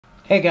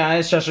Hey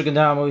guys, Joshua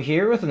Gundam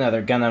here with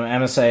another Gundam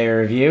Msia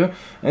review,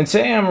 and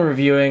today I'm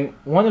reviewing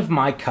one of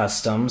my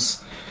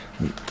customs,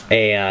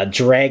 a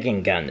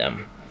Dragon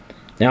Gundam.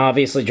 Now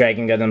obviously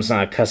Dragon Gundam's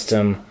not a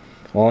custom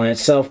all in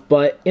itself,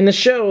 but in the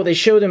show they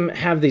showed him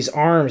have these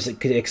arms that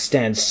could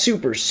extend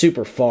super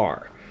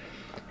far,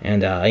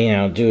 and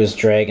do his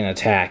dragon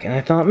attack. And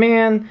I thought,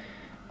 man,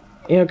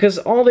 because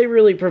all they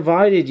really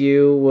provided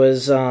you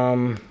was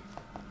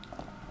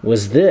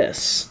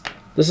this.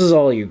 This is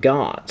all you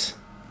got.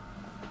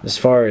 As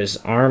far as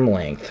arm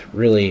length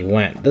really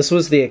went. This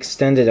was the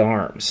extended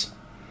arms.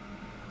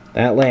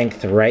 That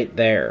length right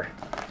there.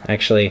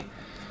 Actually,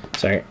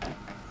 sorry.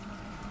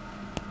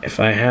 If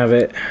I have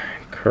it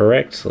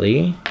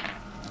correctly.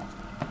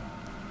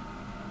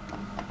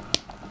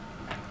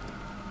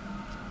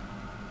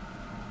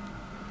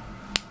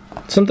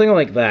 Something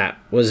like that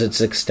was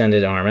its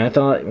extended arm. And I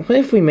thought, what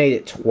if we made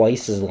it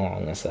twice as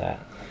long as that?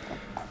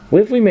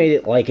 What if we made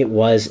it like it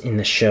was in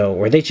the show,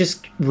 where they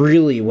just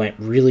really went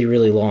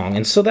really long?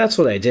 And so that's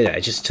what I did. I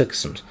just took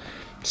some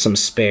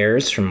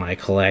spares from my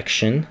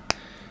collection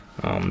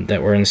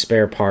that were in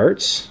spare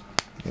parts.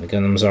 The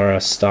Gundams are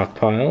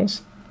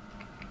stockpiles.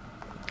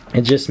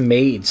 And just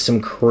made some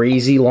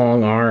crazy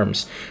long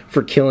arms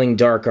for killing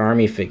Dark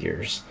Army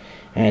figures.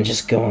 And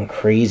just going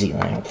crazy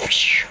like...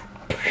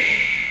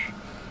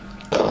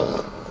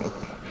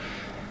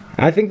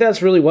 I think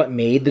that's really what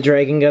made the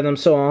Dragon Gundam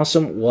so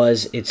awesome,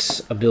 was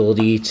its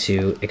ability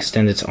to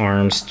extend its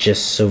arms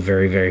just so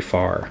very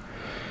far.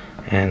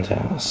 And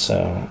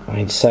so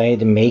I decided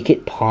to make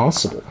it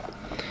possible.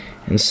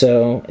 And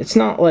so it's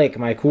not like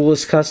my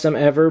coolest custom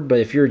ever, but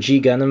if you're a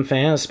G Gundam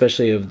fan,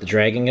 especially of the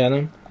Dragon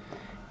Gundam,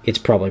 it's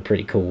probably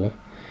pretty cool.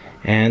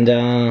 And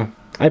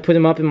I put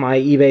him up in my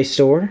eBay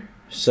store,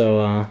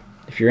 so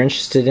if you're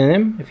interested in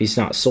him, if he's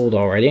not sold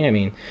already. I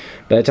mean,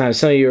 by the time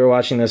some of you are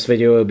watching this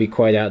video, it'll be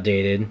quite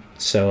outdated.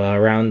 So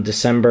around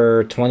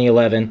December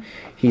 2011,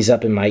 he's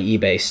up in my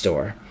eBay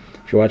store.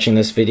 If you're watching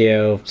this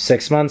video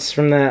 6 months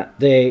from that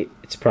date,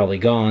 it's probably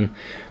gone.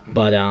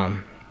 But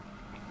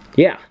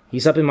yeah,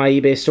 he's up in my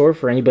eBay store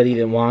for anybody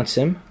that wants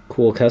him.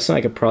 Cool custom.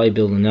 I could probably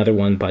build another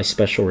one by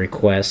special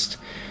request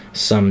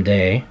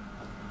someday.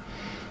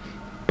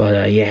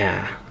 But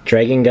yeah,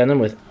 Dragon Gundam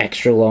with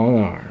extra long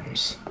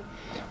arms.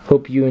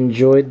 Hope you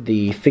enjoyed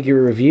the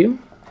figure review,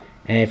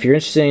 and if you're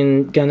interested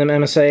in Gundam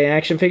MSIA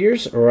action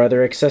figures or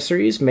other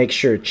accessories, make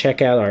sure to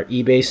check out our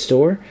eBay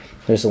store.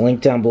 There's a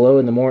link down below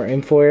in the more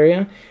info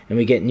area, and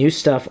we get new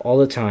stuff all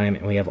the time,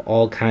 and we have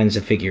all kinds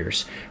of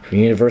figures, from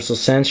Universal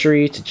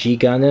Century to G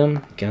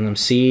Gundam, Gundam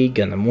Seed,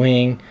 Gundam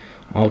Wing,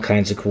 all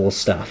kinds of cool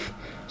stuff.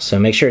 So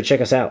make sure to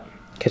check us out.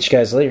 Catch you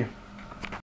guys later.